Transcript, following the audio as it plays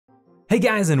Hey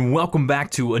guys, and welcome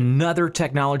back to another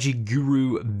Technology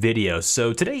Guru video.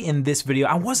 So today in this video,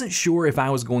 I wasn't sure if I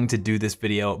was going to do this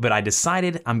video, but I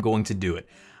decided I'm going to do it.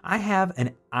 I have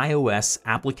an iOS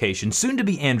application, soon to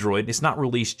be Android. It's not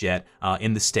released yet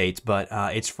in the States, but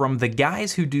it's from the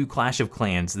guys who do Clash of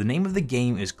Clans. The name of the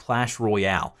game is Clash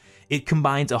Royale. It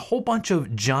combines a whole bunch of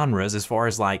genres as far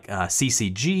as like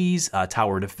CCGs,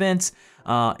 tower defense.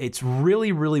 It's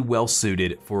really well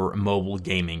suited for mobile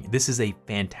gaming. This is a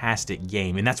fantastic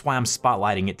game, and that's why I'm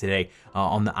spotlighting it today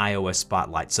on the iOS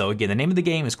Spotlight. So again, the name of the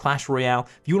game is Clash Royale.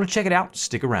 If you want to check it out,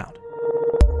 stick around.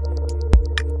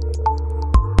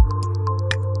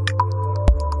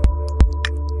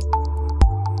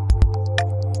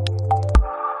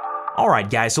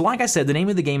 Alright guys, so like I said, the name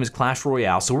of the game is Clash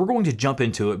Royale, so we're going to jump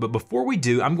into it, but before we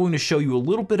do, I'm going to show you a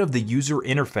little bit of the user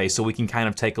interface so we can kind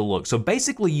of take a look. So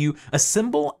basically you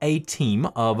assemble a team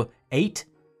of 8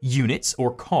 units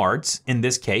or cards in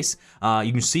this case.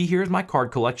 You can see here's my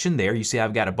card collection there. You see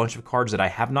I've got a bunch of cards that I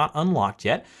have not unlocked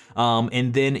yet.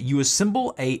 And then you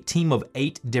assemble a team of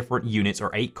 8 different units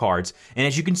or 8 cards. And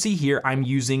as you can see here, I'm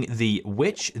using the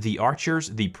Witch, the Archers,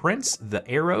 the Prince, the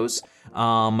Arrows,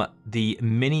 the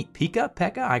Mini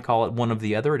P.E.K.K.A, I call it one of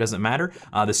the other, it doesn't matter.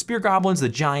 The Spear Goblins, the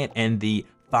Giant, and the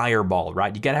Fireball,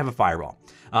 right? You gotta have a Fireball.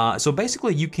 So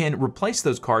basically you can replace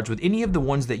those cards with any of the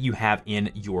ones that you have in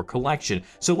your collection.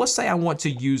 So let's say I want to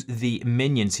use the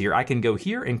minions here. I can go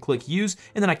here and click use,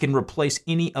 and then I can replace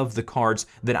any of the cards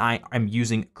that I am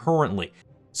using currently.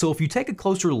 So if you take a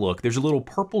closer look, there's a little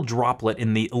purple droplet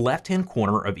in the left-hand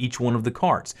corner of each one of the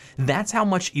cards. That's how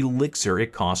much elixir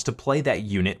it costs to play that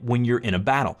unit when you're in a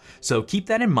battle. So keep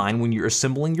that in mind when you're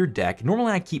assembling your deck.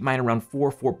 Normally I keep mine around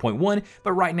 4.1,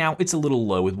 but right now it's a little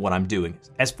low with what I'm doing.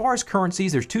 As far as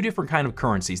currencies, there's 2 different kind of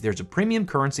currencies. There's a premium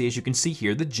currency, as you can see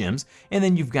here, the gems, and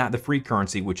then you've got the free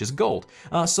currency, which is gold.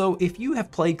 So if you have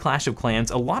played Clash of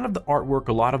Clans, a lot of the artwork,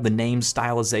 a lot of the names,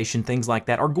 stylization, things like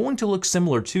that are going to look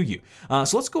similar to you.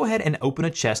 So let's go ahead and open a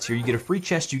chest here. You get a free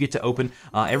chest you get to open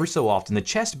every so often. The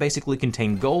chest basically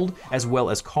contain gold as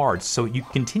well as cards. So you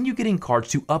continue getting cards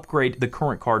to upgrade the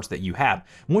current cards that you have.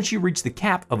 Once you reach the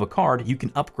cap of a card, you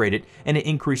can upgrade it, and it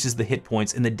increases the hit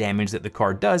points and the damage that the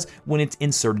card does when it's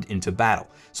inserted into battle.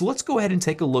 So let's go ahead and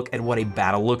take a look at what a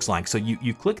battle looks like. So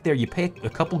you click there, you pay a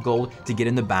couple gold to get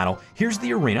in the battle. Here's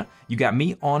the arena. You got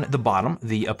me on the bottom,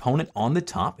 the opponent on the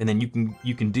top, and then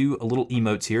you can do a little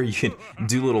emotes here. You can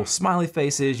do little smiley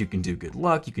faces, you can do good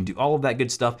luck, you can do all of that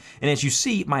good stuff. And as you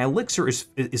see, my elixir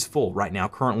is full right now,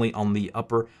 currently on the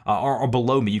upper or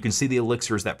below me. You can see the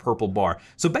elixir is that purple bar.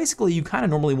 So basically, you kind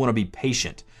of normally want to be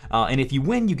patient. And if you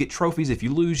win, you get trophies. If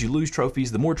you lose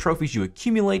trophies. The more trophies you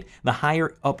accumulate, the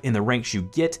higher up in the ranks you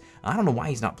get. I don't know why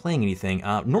he's not playing anything.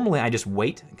 Normally, I just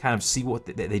wait and kind of see what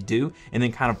they do, and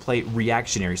then kind of play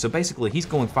reactionary. So basically, he's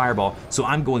going Fireball, so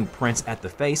I'm going Prince at the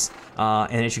face.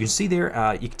 And as you can see there,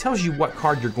 it tells you what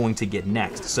card you're going to get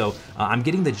next. So I'm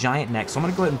getting the Giant next, so I'm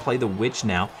going to go ahead and play the Witch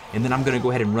now, and then I'm going to go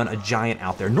ahead and run a Giant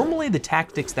out there. Normally, the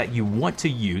tactics that you want to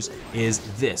use is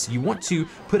this. You want to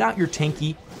put out your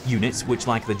tanky units, which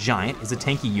like the Giant is a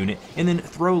tanky unit, and then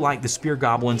throw like the Spear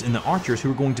Goblins and the Archers,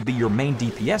 who are going to be your main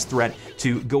DPS threat,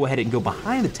 to go ahead and go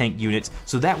behind the tank units.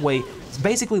 So that way, it's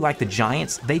basically like the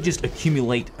Giants, they just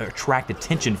attract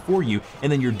attention for you,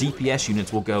 and then your DPS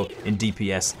units will go and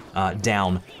DPS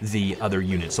down the other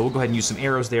units. So we'll go ahead and use some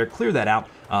arrows there, clear that out.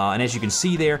 And as you can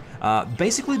see there,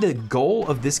 basically the goal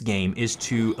of this game is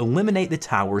to eliminate the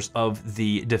towers of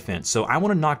the defense. So I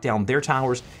want to knock down their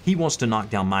towers, he wants to knock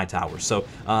down my towers. So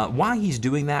while he's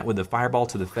doing that with the Fireball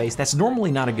to the face, that's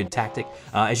normally not a good tactic.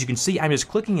 As you can see, I'm just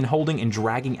clicking and holding and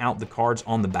dragging out the cards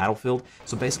on the battlefield.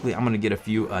 So basically I'm going to get a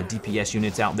few DPS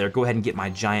units out there, go ahead and get my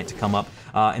Giant to come up,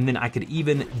 and then I could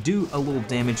even do a little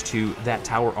damage to that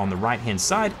tower on the right-hand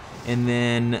side. And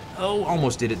then, oh,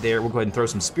 almost did it there. We'll go ahead and throw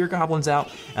some Spear Goblins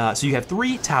out. So you have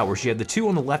 3 towers. You have the 2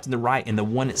 on the left and the right, and the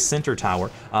 1 center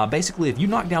tower. Basically, if you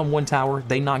knock down 1 tower,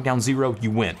 they knock down 0, you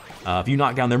win. If you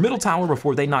knock down their middle tower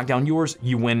before they knock down yours,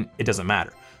 you win. It doesn't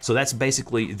matter. So that's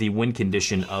basically the win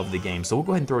condition of the game. So we'll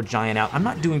go ahead and throw a Giant out. I'm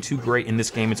not doing too great in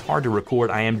this game. It's hard to record.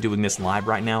 I am doing this live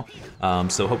right now.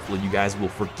 So hopefully you guys will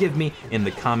forgive me in the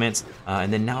comments.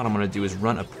 And then now what I'm going to do is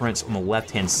run a Prince on the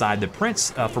left-hand side. The Prince,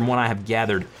 from what I have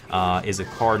gathered, is a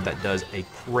card that does a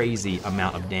crazy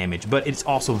amount of damage, but it's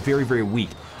also very weak.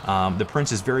 The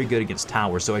Prince is very good against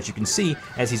towers, so as you can see,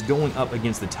 as he's going up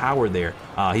against the tower there,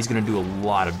 he's going to do a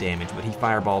lot of damage, but he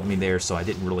fireballed me there, so I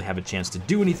didn't really have a chance to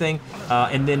do anything.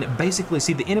 And then basically,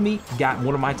 see, the enemy got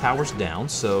one of my towers down,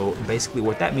 so basically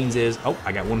what that means is, oh,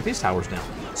 I got one of his towers down.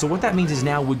 So what that means is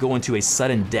now we go into a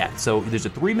sudden death. So there's a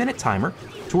 3-minute timer.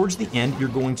 Towards the end, you're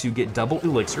going to get double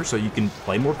elixir, so you can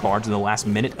play more cards in the last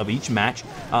minute of each match.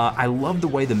 I love the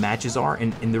way the matches are,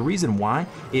 and the reason why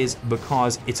is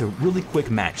because it's a really quick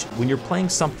match. When you're playing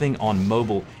something on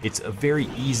mobile, it's very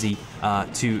easy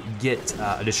to get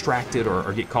distracted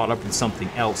or get caught up in something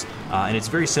else, and it's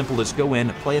very simple. Just go in,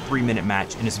 play a 3-minute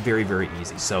match, and it's very, very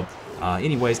easy. So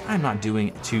anyways, I'm not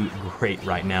doing too great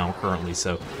right now currently,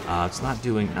 so it's not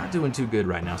doing too good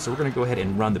right now. So we're gonna go ahead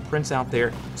and run the prince out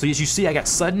there. So as you see, I got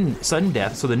sudden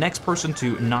death. So the next person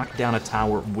to knock down a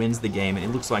tower wins the game, and it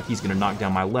looks like he's gonna knock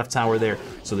down my left tower there.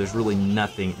 So there's really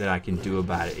nothing that I can do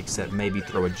about it except maybe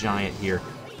throw a giant here,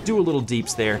 do a little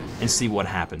deeps there, and see what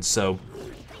happens. So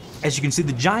as you can see,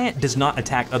 the giant does not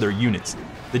attack other units.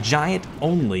 The giant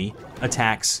only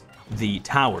attacks the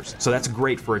towers, so that's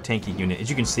great for a tanky unit. As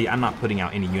you can see, I'm not putting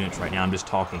out any units right now, I'm just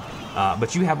talking.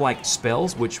 But you have like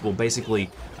spells, which will basically,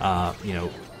 you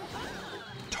know,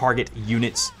 target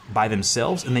units by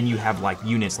themselves, and then you have like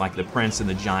units like the prince and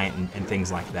the giant and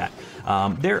things like that.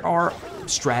 There are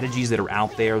strategies that are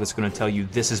out there that's going to tell you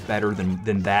this is better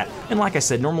than that. And like I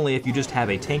said, normally if you just have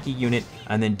a tanky unit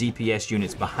and then DPS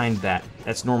units behind that,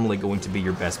 that's normally going to be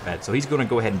your best bet. So he's going to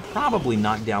go ahead and probably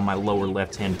knock down my lower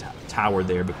left-hand tower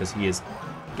there because he has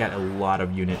got a lot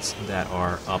of units that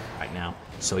are up right now.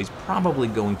 So he's probably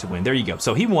going to win. There you go.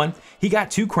 So he won. He got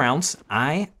 2 crowns.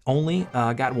 I only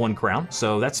got 1 crown,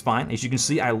 so that's fine. As you can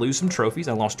see, I lose some trophies.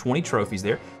 I lost 20 trophies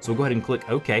there. So we'll go ahead and click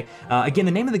OK. Again,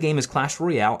 the name of the game is Clash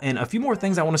Royale, and a few more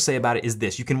things I want to say about it is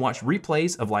this. You can watch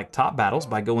replays of like top battles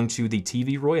by going to the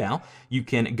TV Royale. You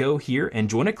can go here and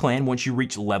join a clan once you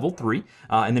reach level 3,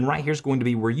 and then right here is going to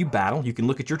be where you battle. You can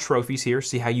look at your trophies here,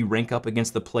 see how you rank up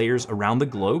against the players around the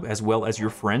globe, as well as your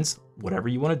friends, whatever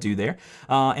you want to do there.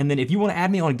 And then if you want to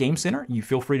add me on Game Center, you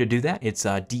feel free to do that. It's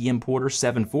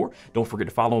DMPorter74. Don't forget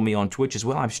to follow me on Twitch as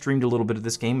well. I've streamed a little bit of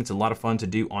this game. It's a lot of fun to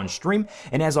do on stream.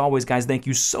 And as always, guys, thank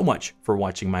you so much for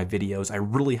watching my videos. I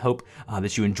really hope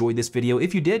that you enjoyed this video.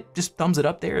 If you did, just thumbs it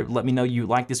up there. Let me know you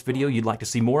like this video. You'd like to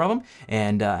see more of them.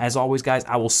 And as always, guys,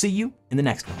 I will see you in the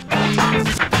next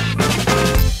one.